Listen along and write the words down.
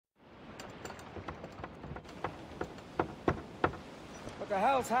The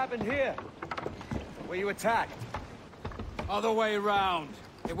hell's happened here? Were you attacked? Other way round.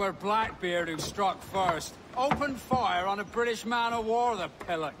 It were Blackbeard who struck first. Opened fire on a British man-of-war, the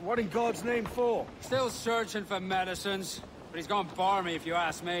pillock. What in God's name for? Still searching for medicines, but he's gone barmy if you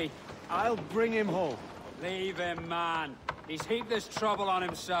ask me. I'll bring him home. Leave him, man. He's heaped this trouble on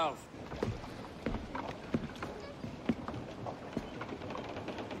himself.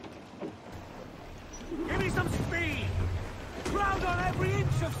 Give me some speed! Crowd on every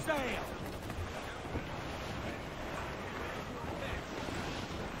inch of sail!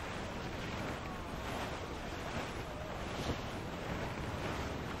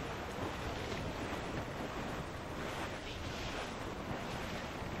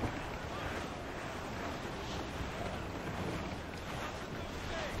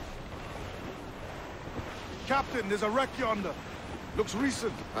 Captain, there's a wreck yonder. Looks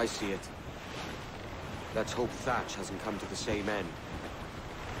recent. I see it. Let's hope Thatch hasn't come to the same end.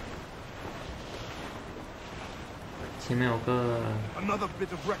 前面有个 Another bit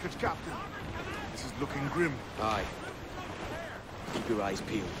of wreckage, Captain. This is looking grim. Aye. Keep your eyes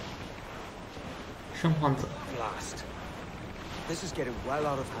peeled. 生还者 Blast. This is getting well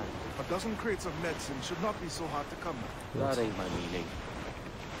out of hand. A dozen crates of medicine should not be so hard to come by. That ain't my meaning.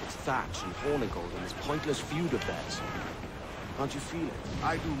 It's Thatch and Hornigold and this pointless feud of theirs. Can't you feel it?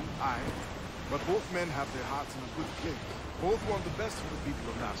 I do, aye. But both men have their hearts in a good place. Both want the best for the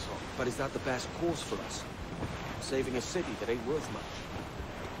people of Nassau. But is that the best course for us? Saving a city that ain't worth much.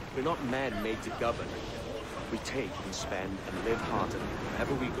 We're not men made to govern. We take and spend and live heartily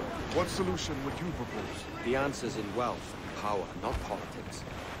wherever we go. What solution would you propose? The answer's in wealth and power, not politics.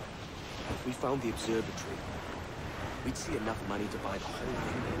 If we found the observatory, we'd see enough money to buy the whole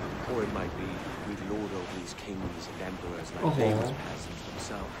thing. Or it might be we'd lord over these kings and emperors like famous peasants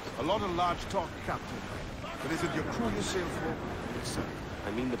themselves. A lot of large talk, Captain. But is it your crew you sail for? Yes, sir.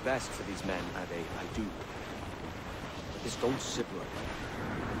 I mean the best for these men, Ade, I do. But this don't sit right.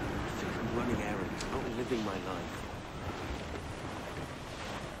 I think I'm running errands, not living my life.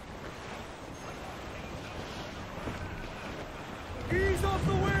 Ease off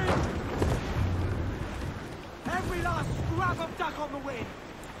the wind! Every last scrap of duck on the wind!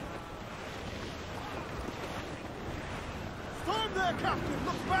 Storm there, Captain!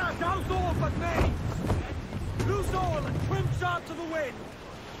 Look back! Douse off at me! Loose oil and trim sharp to the wind!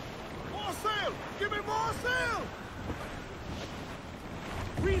 More sail! Give me more sail!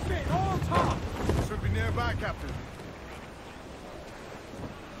 Refit all top! Should be nearby, Captain.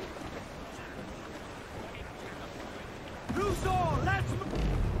 Loose oil, let's...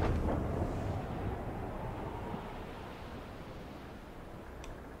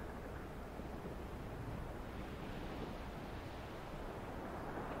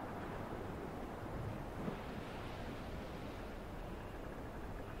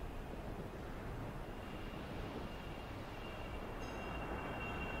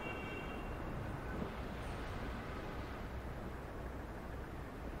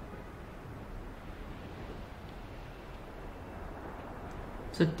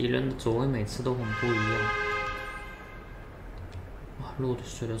这敌人的走位每次都很不一样。哇，落的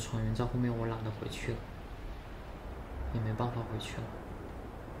水的船员在后面，我懒得回去了，也没办法回去了。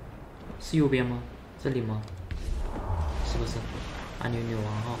是右边吗？这里吗？是不是？阿牛女王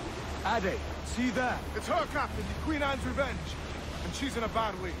号。Ade, see there? It's her, Captain, the Queen Anne's Revenge. And she's in a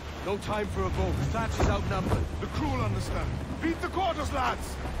bad way. No time for a boat. Thatch is outnumbered. The crew will understand. Beat the quarters,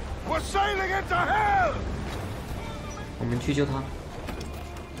 lads! We're sailing into hell! 我们去救他。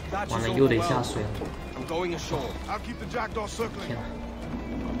完了，又得下水了。I'm going ashore. I'll keep the jackdaw circling. 天哪！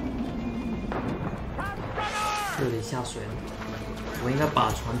又得下水了。我应该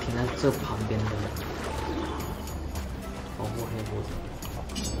把船停在这旁边的，保护黑胡子。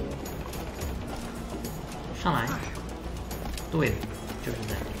上来。对的，就是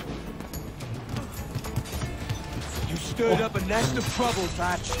这样。 You stirred up a nest of trouble,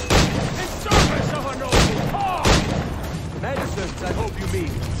 Thatch. In service of a noble cause! Medicines, I hope you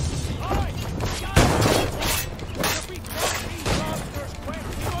mean.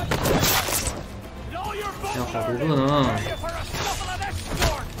 要好多个呢。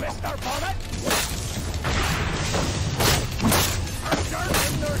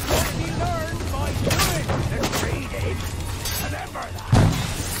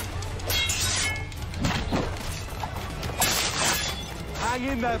Hang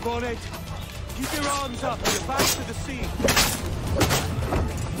in there, Bonnet. Keep your arms up and your back to the sea.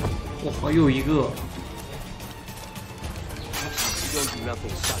 哇，还有一个。 You don't do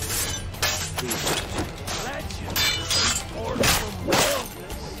nothing such. Legend. Born from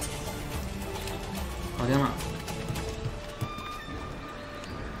wilderness. 搞定了。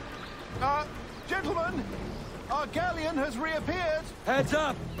reappeared. Heads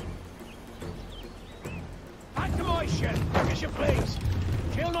up! Back to my ship, quick as you please.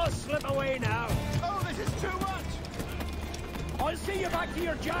 She'll not slip away now. Oh, this is too much. I'll see you back to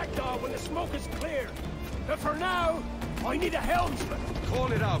your jackdaw when the smoke is clear. But for now, I need a helmsman.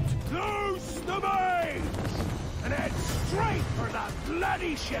 Call it out. Loose the mains! And head straight for that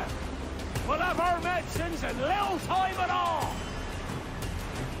bloody ship. We'll have our medicines in little time at all.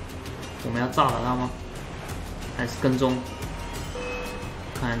 我们要炸了他吗？还是跟踪？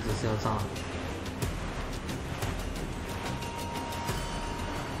看来只是要炸。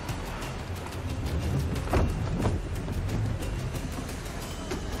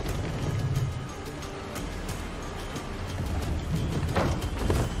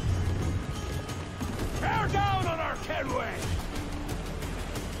Bear down on our Kenway.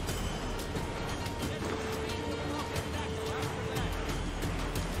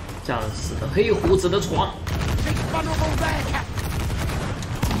 驾驶的黑胡子的船。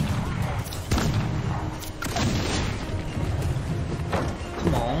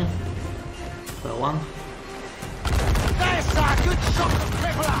Come on， 拐弯。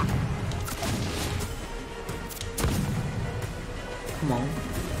Come on。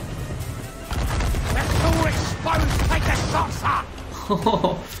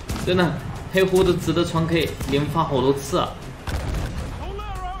真的，黑胡子直的船可以连发好多次啊！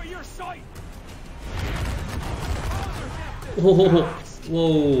 Whoa!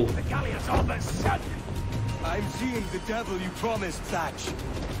 Whoa! I'm seeing the devil you promised, Thatch.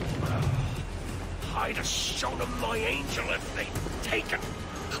 I'd have shown them my angel if they'd taken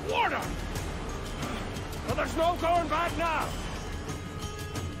quarter. But there's no going back now.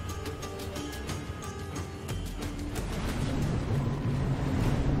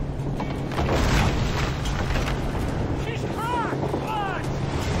 She's cracked, lads!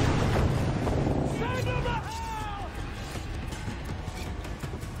 Send them to hell!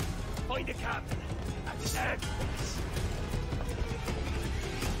 Find the captain. That's it.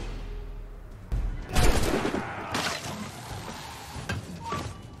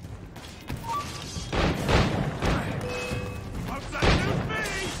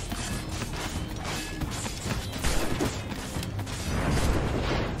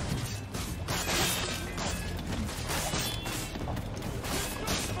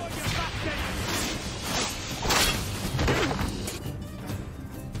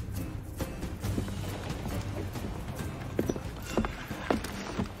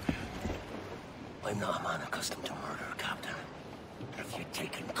 I'm not a man accustomed to murder, Captain. But if you'd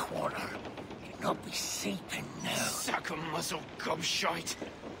taken quarter, you'd not be sleeping now. Sack a muzzle, gobshite.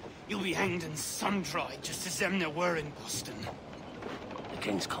 You'll be hanged and sun-dried just as them there were in Boston. The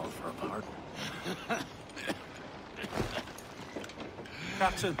King's called for a pardon.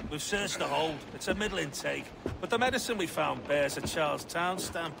 Captain, we've searched the hold. It's a middle intake, but the medicine we found bears a Charlestown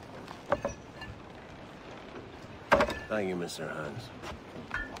stamp. Thank you, Mr. Hans.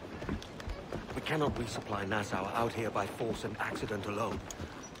 We cannot resupply Nassau out here by force and accident alone.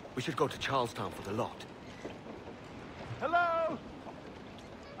 We should go to Charlestown for the lot. Hello?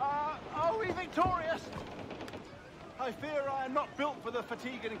 Are we victorious? I fear I am not built for the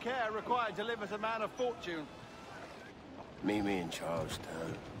fatigue and care required to live as a man of fortune. Meet me in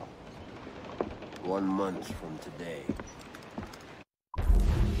Charlestown. 1 month from today.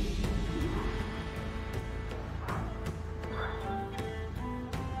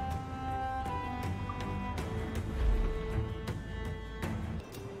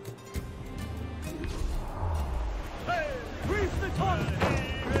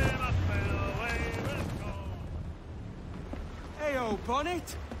 Heyo,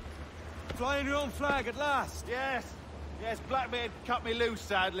 Bonnet! Flying your own flag at last. Yes, Blackbeard cut me loose,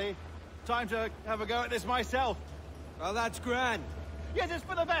 sadly. Time to have a go at this myself. Well, that's grand. Yes, it's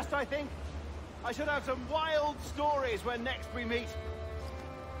for the best, I think. I should have some wild stories when next we meet.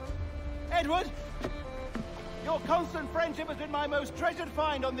 Edward, your constant friendship has been my most treasured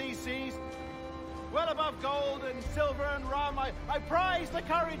find on these seas. Well above gold and silver and rum, I prize the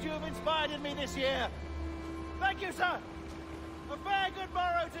courage you have inspired in me this year. Thank you, sir. A fair good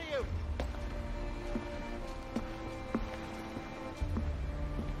morrow to you.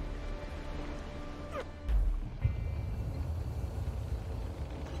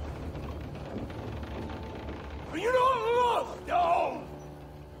 Are you not loved, no?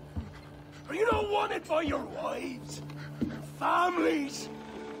 Are you not wanted by your wives, families,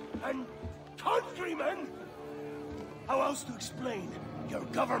 and countrymen? How else to explain your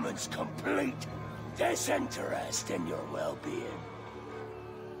government's complete disinterest in your well-being?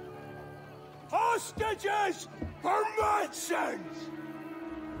 Hostages for medicines!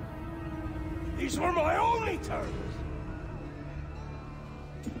 These were my only terms.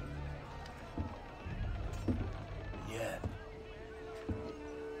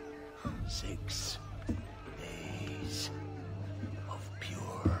 6 days of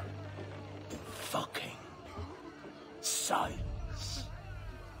pure fucking silence.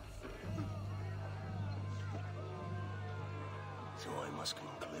 So I must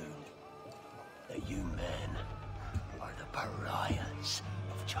conclude that you men are the pariahs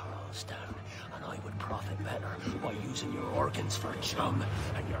of Charlestown, and I would profit better by using your organs for chum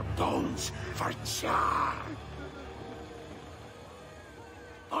and your bones for char.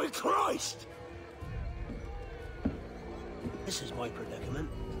 By Christ! This is my predicament.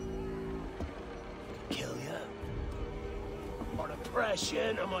 Kill you, or to press you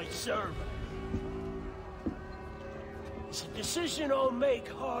into my service. It's a decision I'll make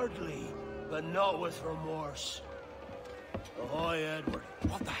hardly, but not with remorse. Ahoy, Edward.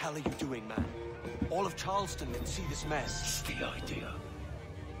 What the hell are you doing, man? All of Charleston can see this mess. It's the idea.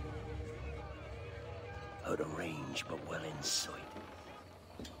 Out of range, but well in sight.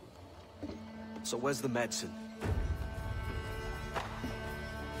 So where's the medicine?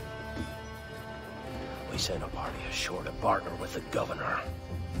 We sent a party ashore to partner with the governor.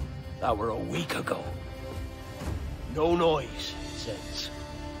 That were a week ago. No noise since.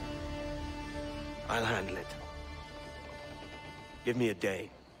 I'll handle it. Give me a day.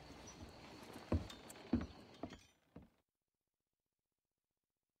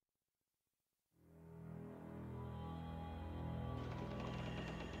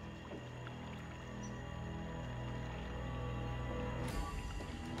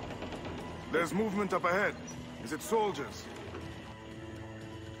 There's movement up ahead. Is it soldiers?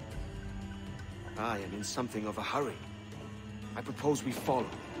 I am in something of a hurry. I propose we follow,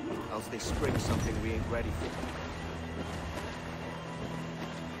 else they spring something we ain't ready for.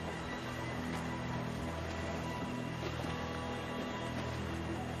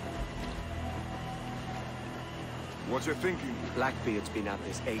 What you thinking? Blackbeard's been at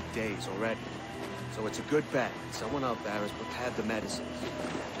this 8 days already. So it's a good bet someone out there has prepared the medicines,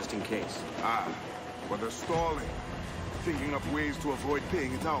 just in case. Ah, but they're stalling. Thinking up ways to avoid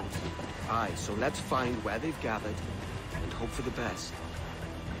paying it out. Aye, so let's find where they've gathered, and hope for the best.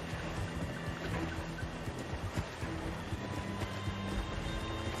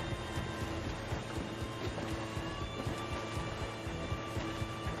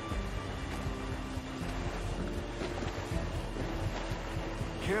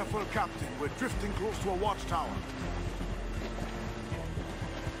 Careful, Captain. We're drifting close to a watchtower.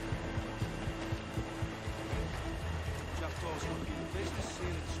 Jackdaws wouldn't be the business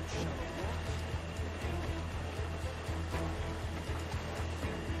sailing some shallow waters.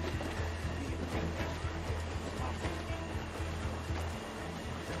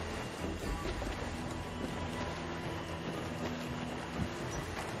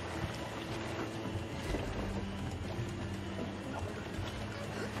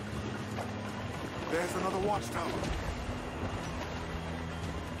 There's another watchtower.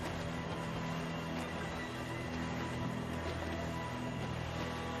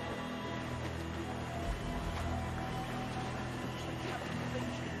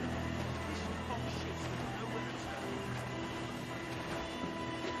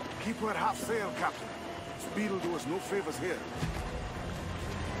 Keep her at half sail, Captain. Speed will do us no favors here.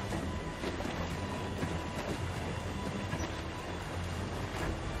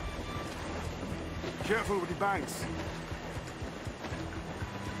 Careful with the banks.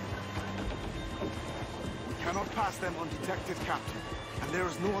 We cannot pass them undetected, Captain. And there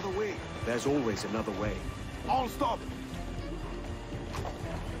is no other way. There's always another way. All stop!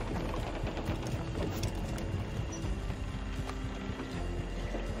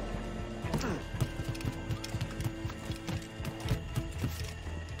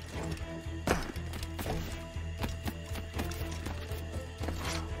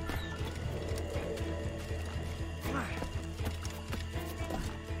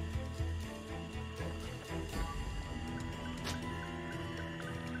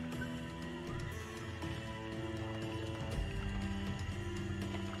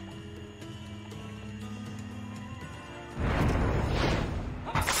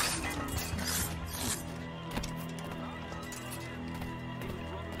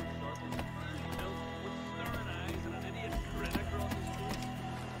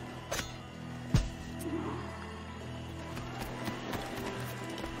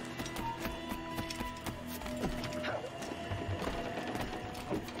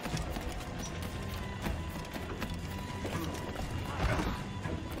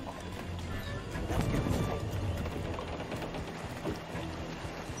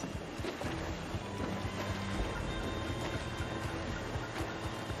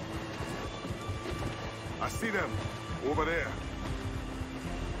 I see them, over there.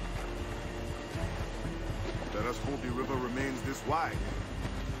 hope the river remains this wide.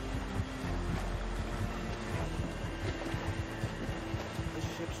 The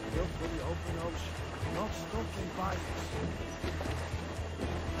ship's built for the open ocean, not stuck in bayous.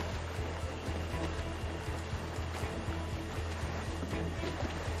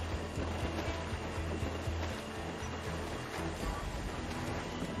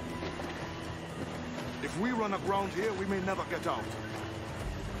 If we run aground here, we may never get out.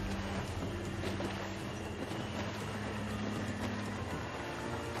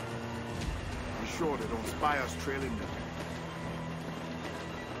 Be sure they don't spy us trailing them.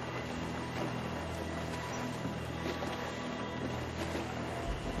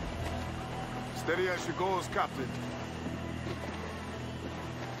 Steady as she goes, Captain.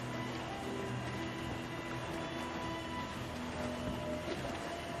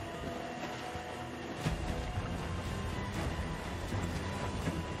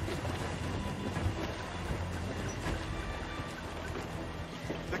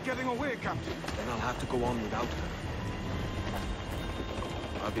 Getting away, Captain. Then I'll have to go on without her.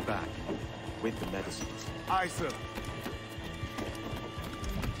 I'll be back with the medicines. Aye, sir.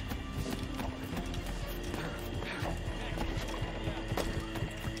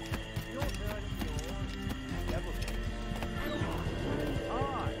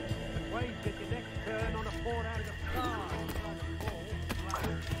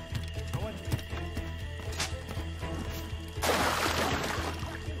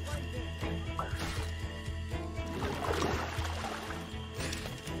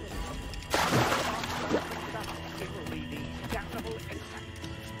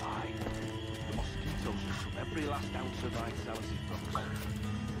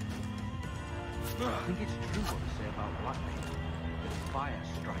 I think it's true what they say about Blackbeard. That fire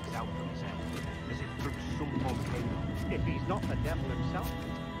strikes out from his head, as if from some volcano. If he's not the devil himself.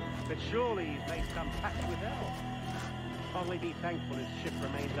 But surely he's made some pact with hell. Only be thankful his ship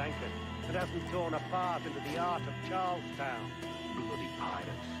remains anchored. It hasn't torn apart into the art of Charlestown. Bloody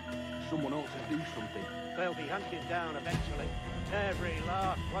pirates. Someone ought to do something. They'll be hunted down eventually. Every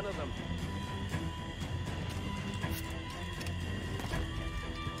last one of them.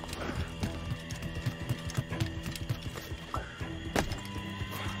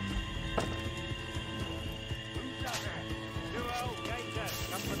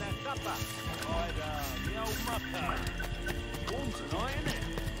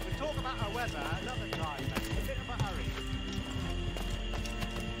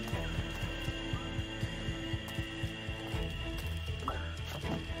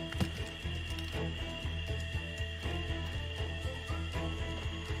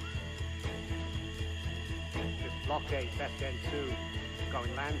 Blockade best end soon.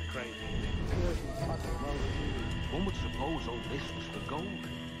 Going land crazy. One would suppose all this was for gold,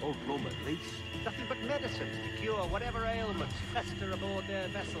 or rum at least. Nothing but medicines to cure whatever ailments fester aboard their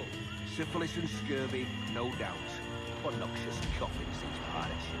vessel. Syphilis and scurvy, no doubt. What noxious coffins these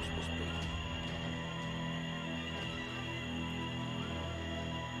pirate ships must be.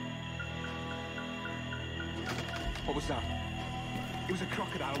 What was that? It was a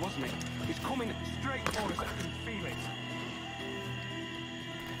crocodile, wasn't it? It's coming straight for us. I can feel it.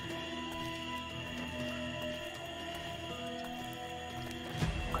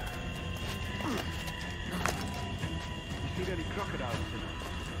 You seen any crocodiles tonight?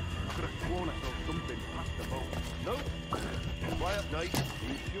 I could have sworn I saw something past the boat. Nope. Quiet night.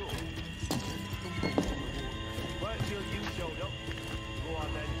 You sure? Wait till you showed up. Go on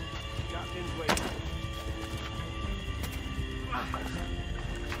then. Captain's waiting.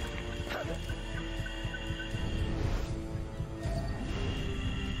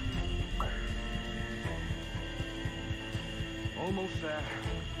 Almost there.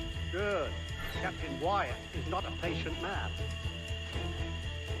 Good. Captain Wyatt is not a patient man.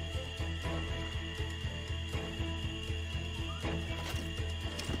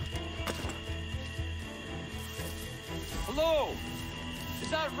 Hello! Is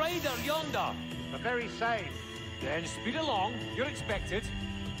that Raider yonder? The very same. Then speed along, you're expected.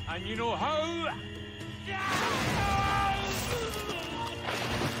 And you know how...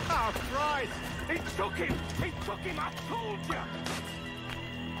 Oh, Christ! He took him! He took him! I told you!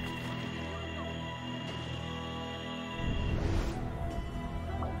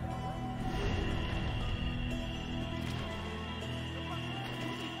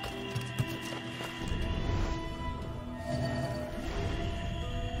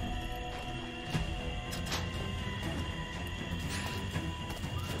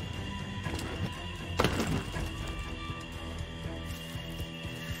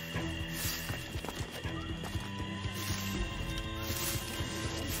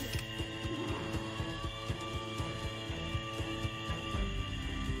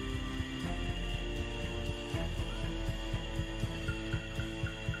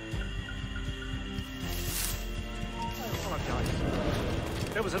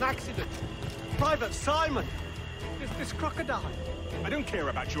 There was an accident. Private Simon! This crocodile. I don't care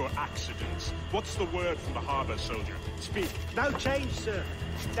about your accidents. What's the word from the harbor, soldier? Speak. No change, sir.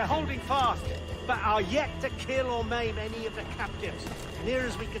 They're holding fast, but are yet to kill or maim any of the captives, near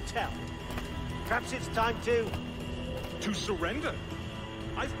as we can tell. Perhaps it's time to... To surrender?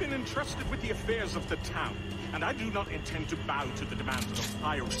 I've been entrusted with the affairs of the town, and I do not intend to bow to the demands of a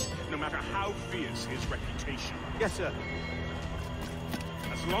pirate, no matter how fierce his reputation. Yes, sir.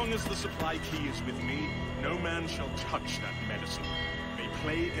 As long as the supply key is with me, no man shall touch that medicine. May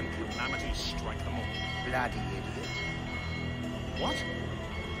plague and calamity strike them all. Bloody idiot. What?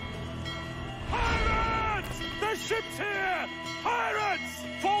 Pirates! The ship's here! Pirates!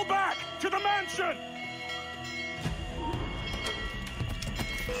 Fall back to the mansion!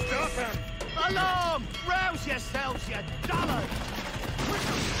 Stop him! Alarm! Rouse yourselves, you dullards!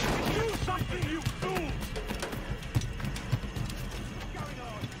 Do something, you fools!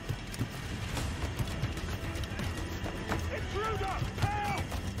 Intruder! Help!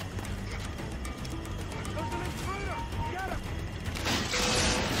 There's an intruder! Get him!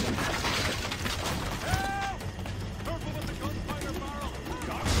 Help! Careful with the gunfire barrel!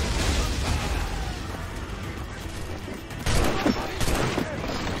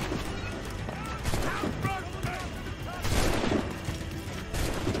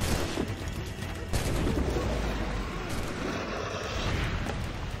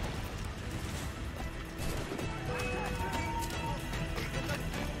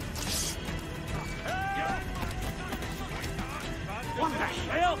 What the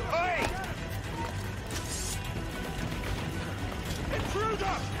hell? Hey!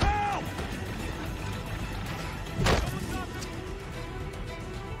 Intruder! Help!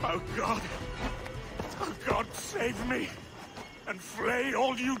 Oh, God. Oh, God, save me. And flay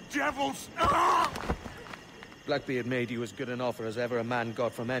all you devils. Ah! Blackbeard made you as good an offer as ever a man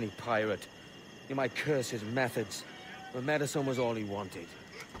got from any pirate. You might curse his methods, but medicine was all he wanted.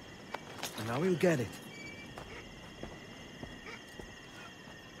 And now he'll get it.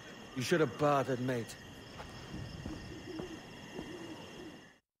 You should have bartered, mate.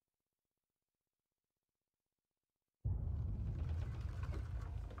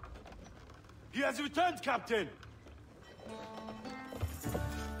 He has returned, Captain!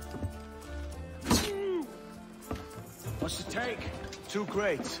 What's the take? 2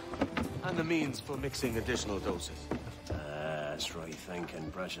 crates. And the means for mixing additional doses. That's right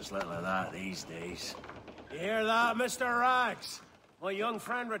thinking. Precious little of that these days. You hear that, Mr. Rags? My young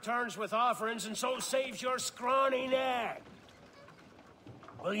friend returns with offerings and so saves your scrawny neck.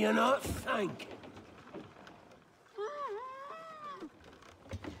 Will you not thank him?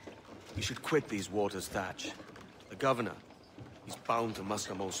 You should quit these waters, Thatch. The governor, he's bound to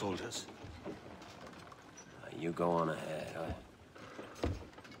muster more soldiers. You go on ahead.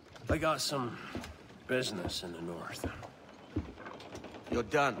 I got some business in the north. You're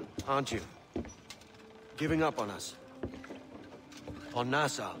done, aren't you? Giving up on us. On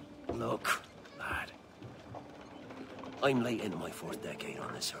Nassau. Look, lad. I'm late into my 4th decade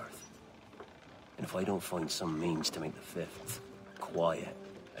on this earth. And if I don't find some means to make the 5th quiet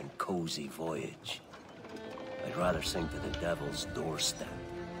and cozy voyage, I'd rather sink to the devil's doorstep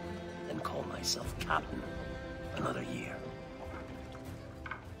than call myself captain another year.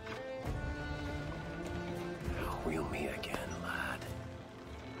 We'll meet again, lad.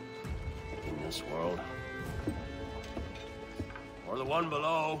 In this world. Or the one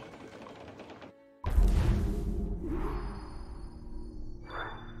below.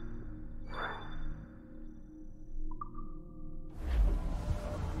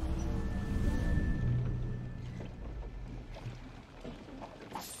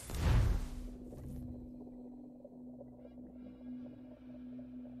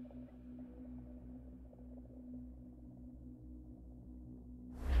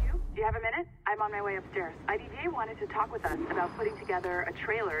 Do you have a minute? I'm on my way upstairs. IDJ wanted to talk with us about putting together a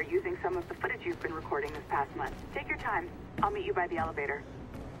trailer using some of the footage you've been recording this past month. Take your time. I'll meet you by the elevator.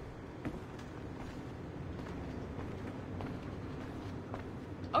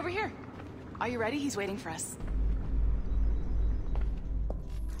 Over here. Are you ready? He's waiting for us.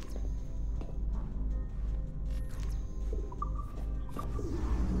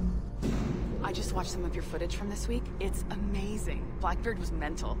 I just watched some of your footage from this week. It's amazing. Blackbeard was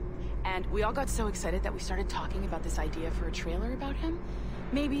mental. And we all got so excited that we started talking about this idea for a trailer about him.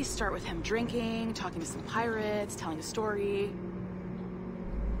 Maybe start with him drinking, talking to some pirates, telling a story.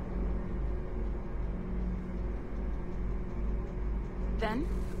 Then,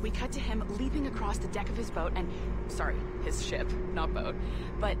 we cut to him leaping across the deck of his boat and... Sorry, his ship, not boat.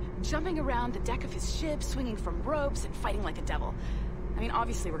 But jumping around the deck of his ship, swinging from ropes and fighting like a devil. I mean,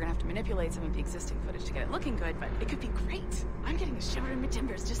 obviously we're gonna have to manipulate some of the existing footage to get it looking good, but it could be great. I'm getting a shiver in my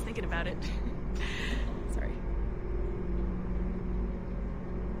timbers just thinking about it. Sorry.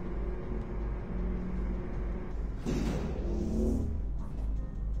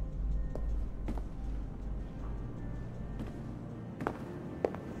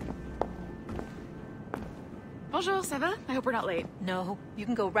 Bonjour, ça va? I hope we're not late. No, you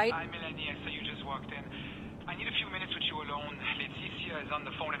can go right. Hi, Melanie. I saw you just walked in. I need a few minutes with you alone. Leticia is on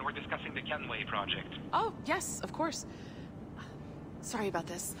the phone and we're discussing the Kenway project. Oh, yes, of course. Sorry about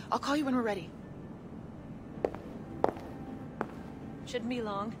this. I'll call you when we're ready. Shouldn't be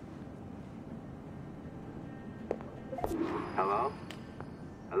long. Hello?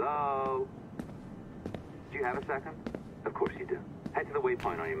 Hello? Do you have a second? Of course you do. Head to the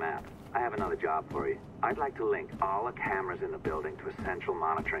waypoint on your map. I have another job for you. I'd like to link all the cameras in the building to a central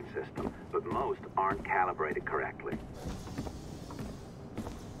monitoring system, but most aren't calibrated correctly.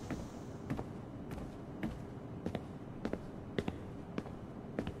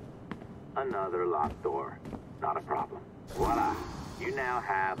 Another locked door. Not a problem. Voila! You now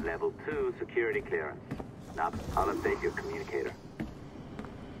have level 2 security clearance. Now, I'll update your communicator.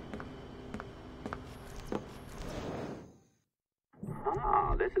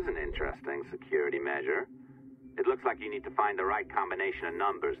 Ah, this is an interesting security measure. It looks like you need to find the right combination of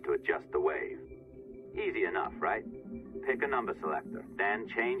numbers to adjust the wave. Easy enough, right? Pick a number selector, then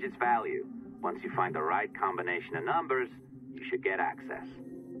change its value. Once you find the right combination of numbers, you should get access.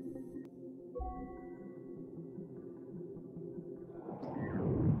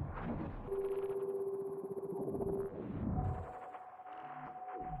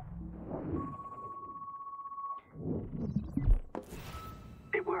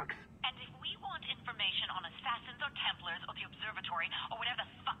 It works. And if we want information on assassins or Templars or the observatory or whatever the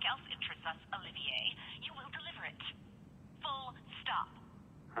fuck else interests us, Olivier, you will deliver it. Full stop.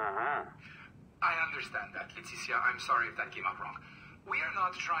 Uh-huh. I understand that, Leticia. I'm sorry if that came out wrong. We are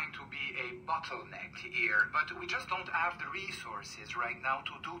not trying to be a bottleneck here, but we just don't have the resources right now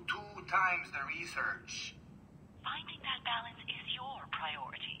to do 2 times the research. Finding that balance is your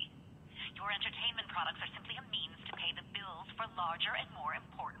priority. Your entertainment products are simply a means to pay the bills for larger and more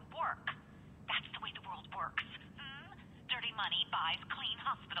important work. That's the way the world works. Dirty money buys clean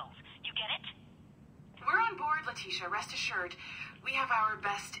hospitals. You get it? We're on board, Leticia. Rest assured. We have our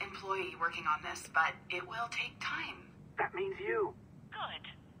best employee working on this, but it will take time. That means you. Good.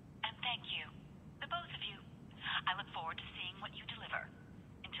 And thank you. The both of you. I look forward to seeing what you deliver.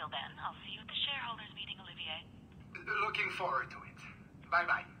 Until then, I'll see you at the shareholders meeting, Olivier. Looking forward to it.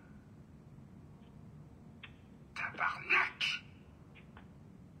 Bye-bye. Tabarnak!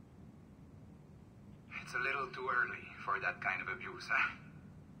 It's a little too early for that kind of abuse, huh?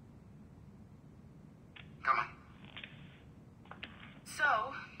 Come on.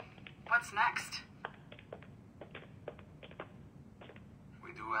 So, what's next?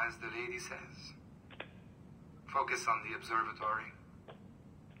 We do as the lady says. Focus on the observatory.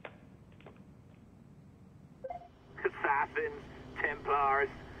 Assassins, Templars,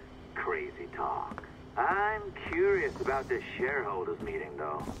 crazy talk. I'm curious about this shareholders meeting,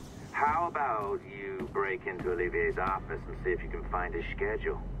 though. How about you break into Olivier's office and see if you can find his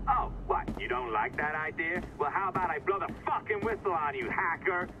schedule? Oh, what? You don't like that idea? Well, how about I blow the fucking whistle on you,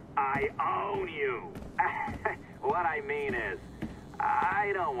 hacker? I own you. What I mean is,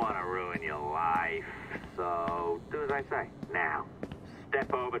 I don't want to ruin your life. So, do as I say. Now,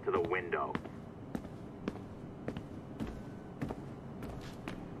 step over to the window.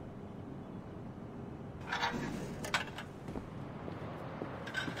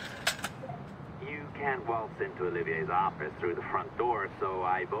 You can't waltz into Olivier's office through the front door, so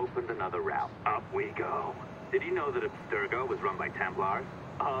I've opened another route. Up we go. Did you know that Abstergo was run by Templars?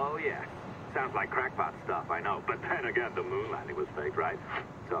 Oh, yes. Sounds like crackpot stuff, I know. But then again, the moon landing was fake, right?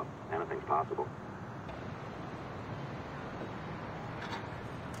 So, anything's possible.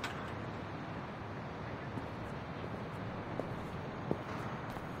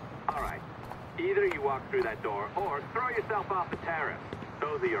 All right. Either you walk through that door, or throw yourself off the terrace.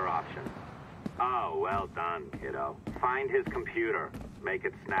 Those are your options. Oh, well done, kiddo. Find his computer. Make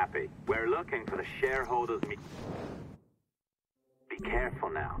it snappy. We're looking for the shareholders meeting. Be careful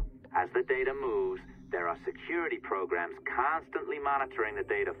now. As the data moves, there are security programs constantly monitoring the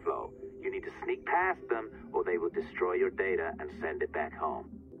data flow. You need to sneak past them, or they will destroy your data and send it back home.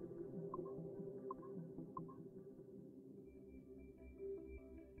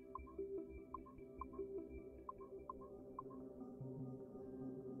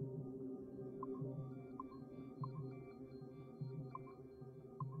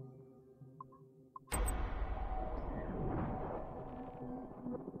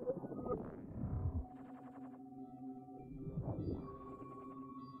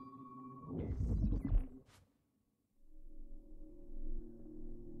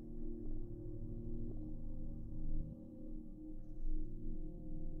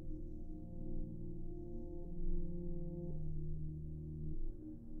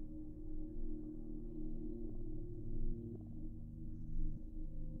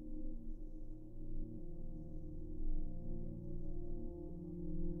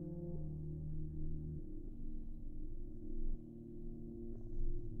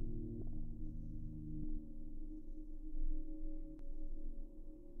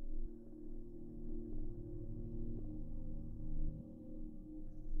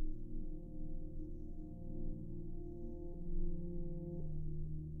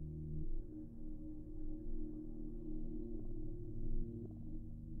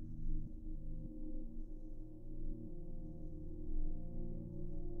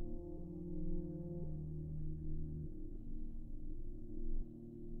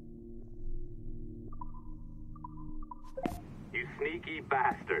 sneaky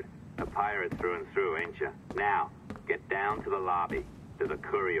bastard. A pirate through and through, ain't you? Now, get down to the lobby. There's a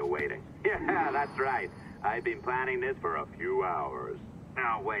courier waiting. Yeah, that's right. I've been planning this for a few hours.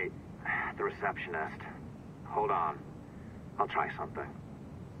 Now, wait. The receptionist. Hold on. I'll try something.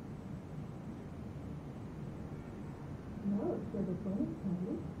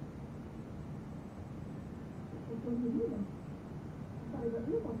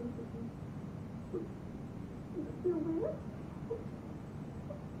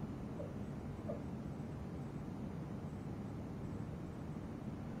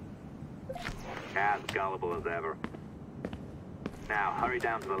 As gullible as ever. Now, hurry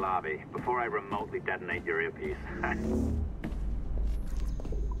down to the lobby before I remotely detonate your earpiece.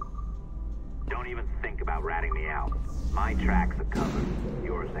 Don't even think about ratting me out. My tracks are covered.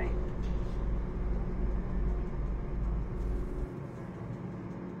 Yours ain't.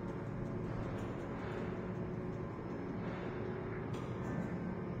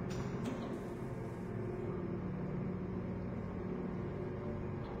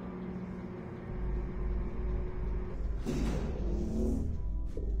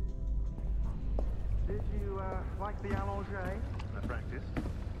 Like the allongé? I practiced.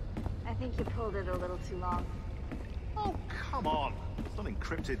 I think you pulled it a little too long. Oh, come on. It's not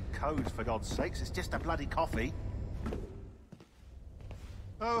encrypted code, for God's sakes. It's just a bloody coffee.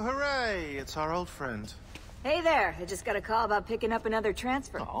 Oh, hooray! It's our old friend. Hey there. I just got a call about picking up another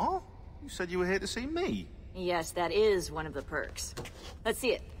transfer. Oh? You said you were here to see me. Yes, that is one of the perks. Let's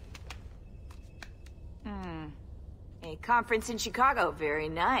see it. A conference in Chicago. Very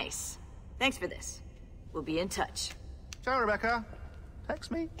nice. Thanks for this. We'll be in touch. Ciao, Rebecca.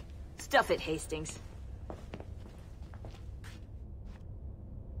 Text me. Stuff it, Hastings.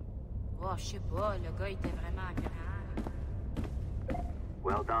 Oh, je sais pas, le gars était vraiment grand.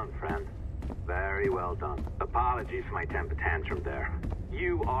 Well done, friend. Very well done. Apologies for my temper tantrum there.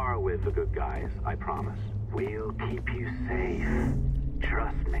 You are with the good guys, I promise. We'll keep you safe.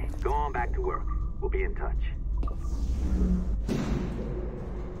 Trust me. Go on back to work. We'll be in touch.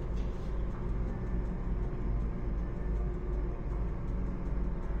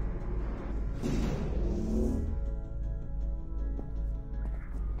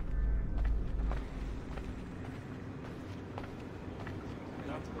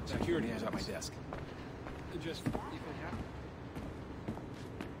 Security is at my desk. Just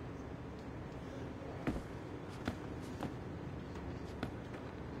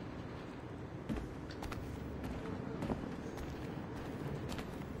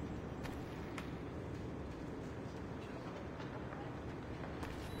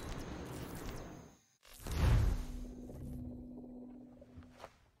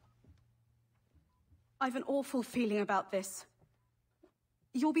I've an awful feeling about this.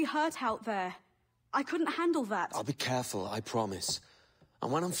 You'll be hurt out there. I couldn't handle that. I'll be careful, I promise. And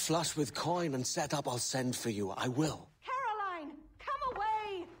when I'm flush with coin and set up, I'll send for you. I will. Caroline, come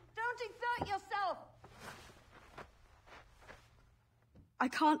away! Don't exert yourself! I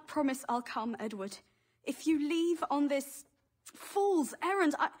can't promise I'll come, Edward. If you leave on this fool's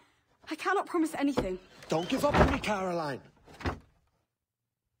errand, I cannot promise anything. Don't give up on me, Caroline.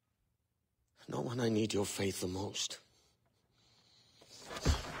 Not when I need your faith the most.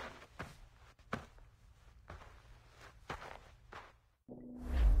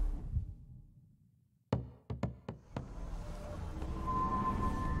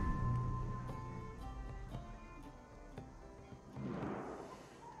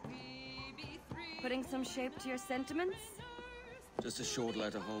 Putting some shape to your sentiments? Just a short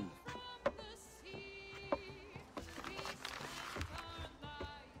letter home.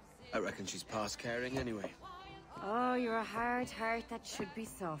 I reckon she's past caring anyway. Oh, you're a hard heart that should be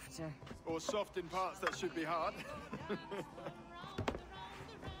softer. Or soft in parts that should be hard.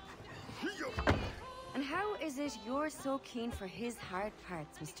 And how is it you're so keen for his hard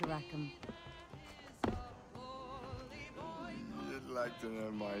parts, Mr. Rackham? You'd like to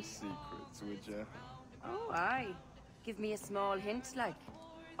know my secrets, would you? Oh, aye. Give me a small hint, like.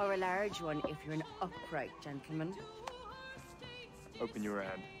 Or a large one, if you're an upright gentleman. Open your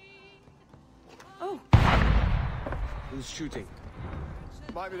hand. Oh. Who's shooting?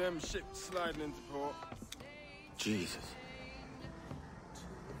 Might be them ships sliding into port. Jesus.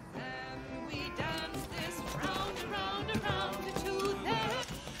 We dance this round and round and round to that.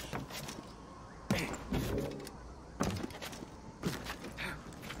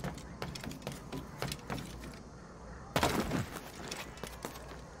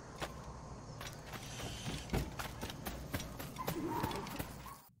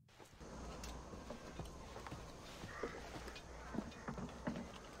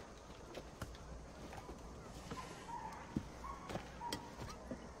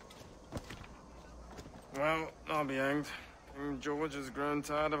 Well, I'll be hanged. King George has grown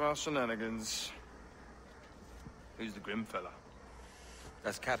tired of our shenanigans. Who's the grim fella?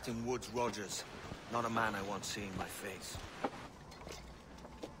 That's Captain Woods Rogers. Not a man I want seeing my face.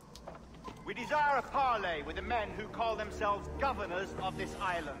 We desire a parley with the men who call themselves governors of this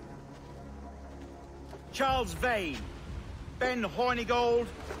island. Charles Vane, Ben Hornigold,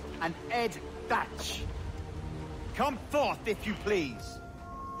 and Ed Thatch. Come forth, if you please.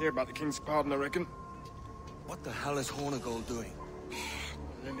 Hear about the King's pardon, I reckon. What the hell is Hornigold doing?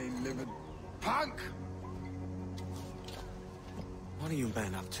 Lily-livered punk! What are you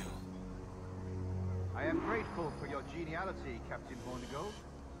men up to? I am grateful for your geniality, Captain Hornigold.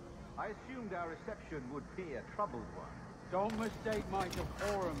 I assumed our reception would be a troubled one. Don't mistake my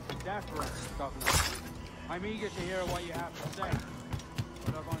decorum for deference, Governor. I'm eager to hear what you have to say,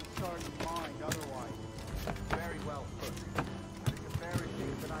 but of uncertain mind otherwise. Very well put. And it's a fairer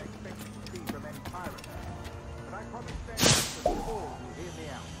thing than I expected to see from any pirate. But I promise fairness that all will hear me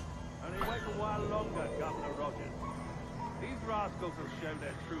out. Only wait a while longer, Governor Rogers. These rascals will show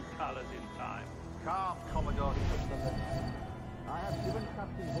their true colors in time. Calm, Commodore. I have given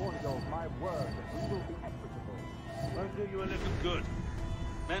Captain Hornigold my word that we will be equitable. Won't do you a little good.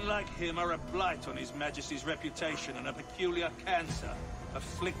 Men like him are a blight on His Majesty's reputation and a peculiar cancer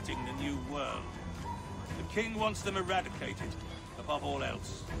afflicting the New World. The King wants them eradicated, above all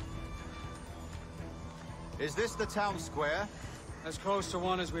else. Is this the town square? As close to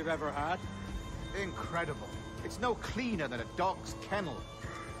one as we've ever had. Incredible. It's no cleaner than a dog's kennel.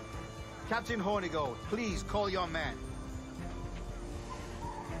 Captain Hornigold, please call your men.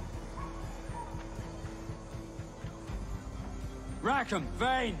 Rackham,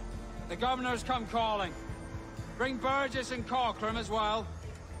 Vane! The Governor's come calling. Bring Burgess and Cockram as well.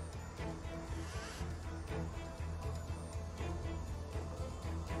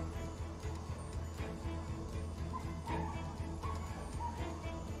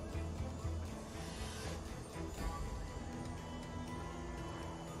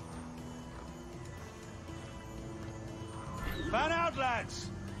 Fan out, lads,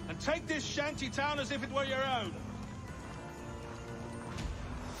 and take this shanty town as if it were your own.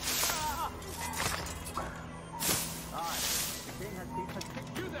 Aye, the king has been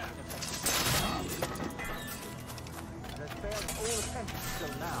particular. You there! And has failed all attempts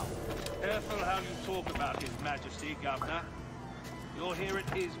till now. Careful how you talk about His Majesty, Governor. You're here at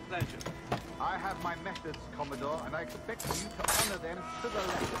his pleasure. I have my methods, Commodore, and I expect you to honor them to the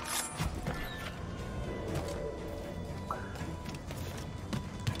letter.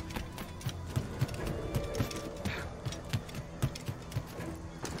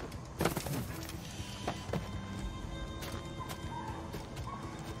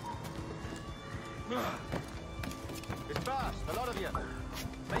 Disperse, a lot of you.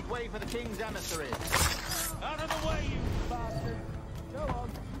 Make way for the king's emissaries. Out of the way, you bastards! Go on.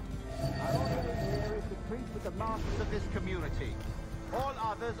 Our order here is to treat with the masters of this community. All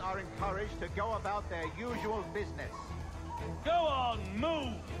others are encouraged to go about their usual business. Go on,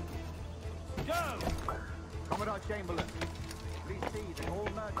 move! Go! Commodore Chamberlain, please see that all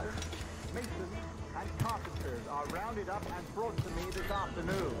merchants, masons, and carpenters are rounded up and brought to me this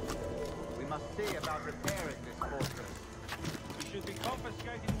afternoon. We must see about repairing this fortress. We should be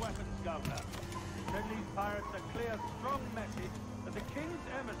confiscating weapons, Governor. Send these pirates a clear, strong message that the King's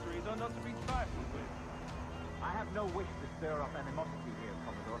emissaries are not to be trifled with. I have no wish to stir up animosity here,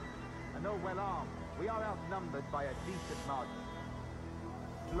 Commodore. And though well armed, we are outnumbered by a decent margin.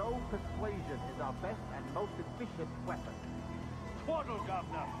 Slow persuasion is our best and most efficient weapon. Twaddle,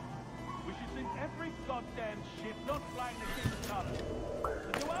 Governor! We should sink every goddamn ship not flying the King's colours.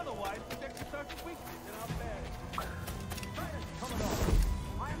 To do otherwise protects a certain weakness in our bearing. Silence, Commodore!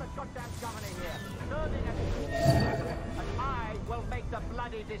 I am a goddamn governor here, serving as king, and I will make the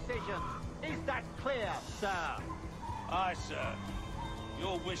bloody decisions. Is that clear, sir? Aye, sir.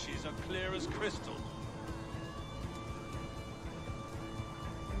 Your wishes are clear as crystal.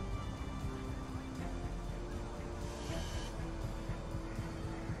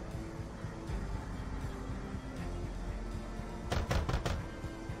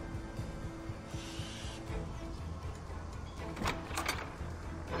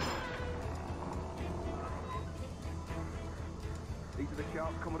 These are the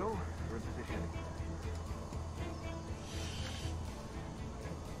sharps, Commodore. We're in position.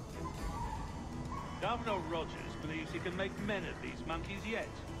 Governor Rogers believes he can make men of these monkeys yet.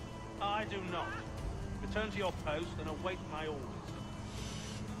 I do not. Return to your post and await my orders.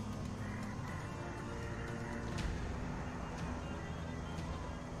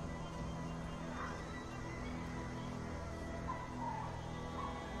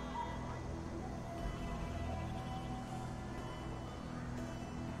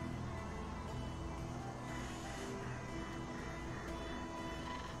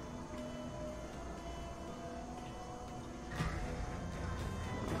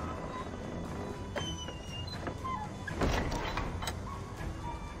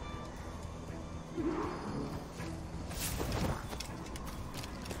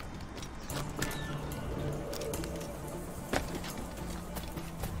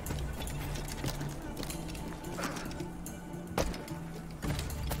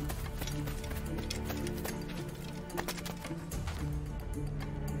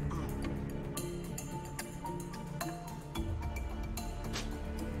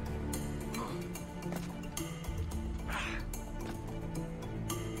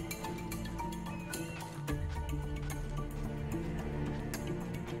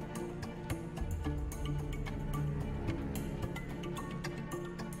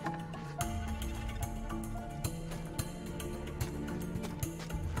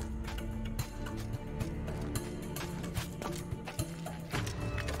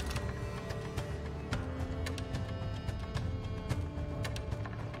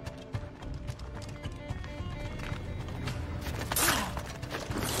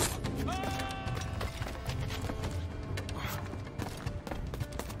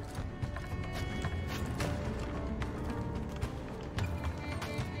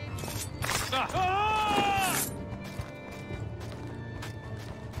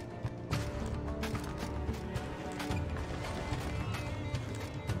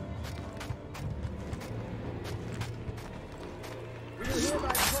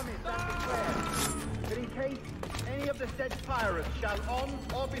 Said pirates shall on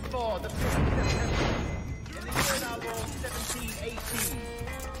or before the 5th of September in the year of our Lord 1718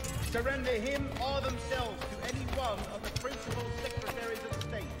 surrender him or themselves to any one of the principal secretaries of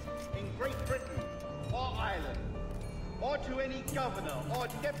state in Great Britain or Ireland, or to any governor or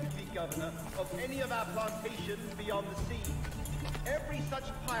deputy governor of any of our plantations beyond the sea. Every such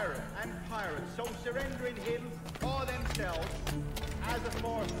pirate and pirate so surrendering him or themselves as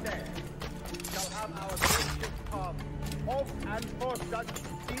aforesaid shall have our gracious pardon of and for such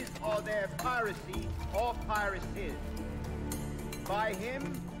his or their piracy or piracies by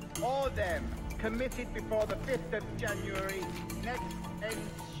him or them committed before the 5th of January next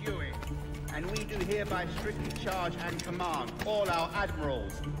ensuing. And we do hereby strictly charge and command all our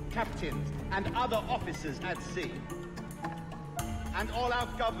admirals, captains, and other officers at sea, and all our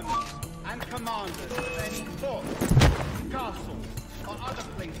governors and commanders of any forts, castles, or other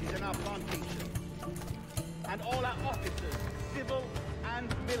places in our plantation, and all our officers, civil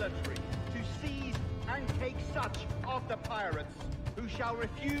and military, to seize and take such of the pirates who shall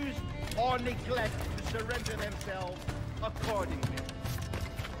refuse or neglect to surrender themselves accordingly.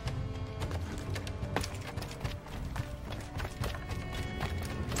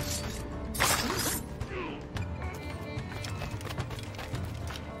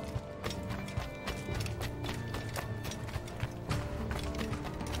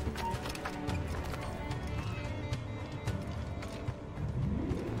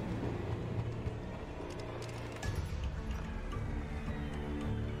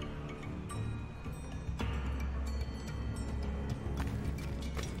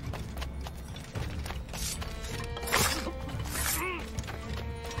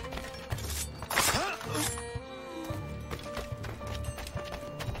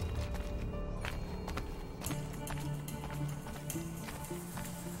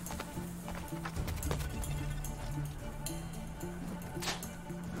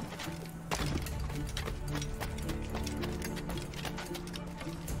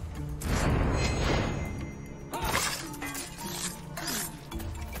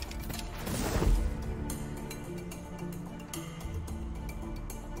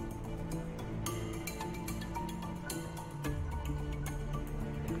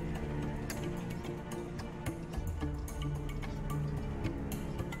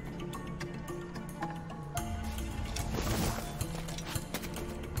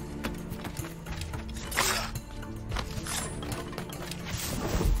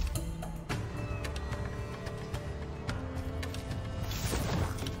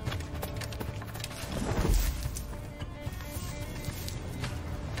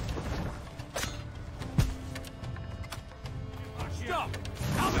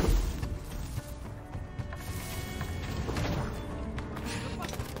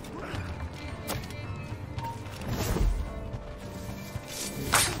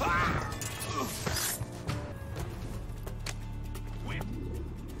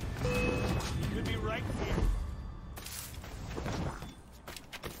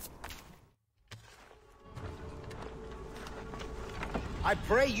 I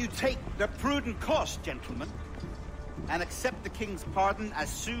pray you take the prudent course, gentlemen, and accept the king's pardon as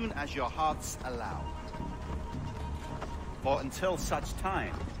soon as your hearts allow. For until such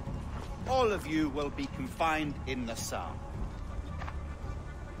time, all of you will be confined in Nassau.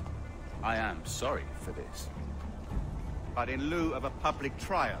 I am sorry for this. But in lieu of a public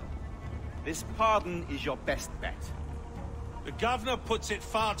trial, this pardon is your best bet. The governor puts it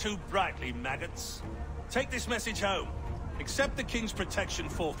far too brightly, maggots. Take this message home. Accept the king's protection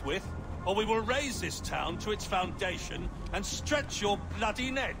forthwith, or we will raise this town to its foundation and stretch your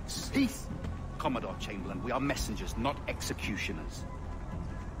bloody necks. Peace! Commodore Chamberlain, we are messengers, not executioners.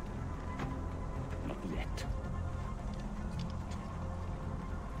 Not yet.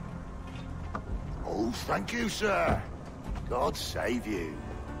 Oh, thank you, sir. God save you.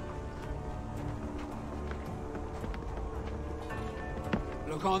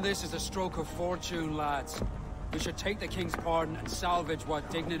 Look on this as a stroke of fortune, lads. We should take the king's pardon and salvage what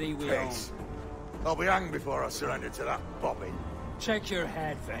dignity we own. I'll be hanged before I surrender to that bobbin. Check your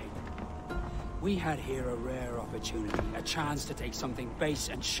head, Vane. We had here a rare opportunity, a chance to take something base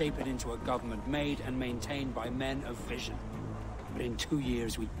and shape it into a government made and maintained by men of vision. But in 2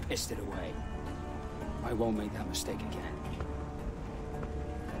 years, we pissed it away. I won't make that mistake again.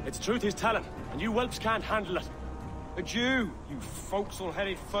 Its truth is telling, and you whelps can't handle it. Adieu, you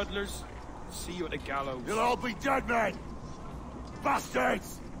forecastle-headed fuddlers. See you at the gallows. You'll all be dead men!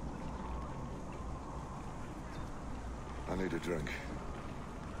 Bastards! I need a drink.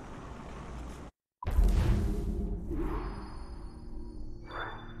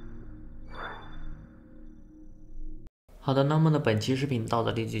 好的，那么呢，本期视频到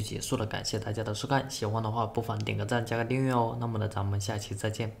这里就结束了，感谢大家的收看，喜欢的话不妨点个赞，加个订阅哦。那么呢，咱们下期再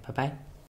见，拜拜。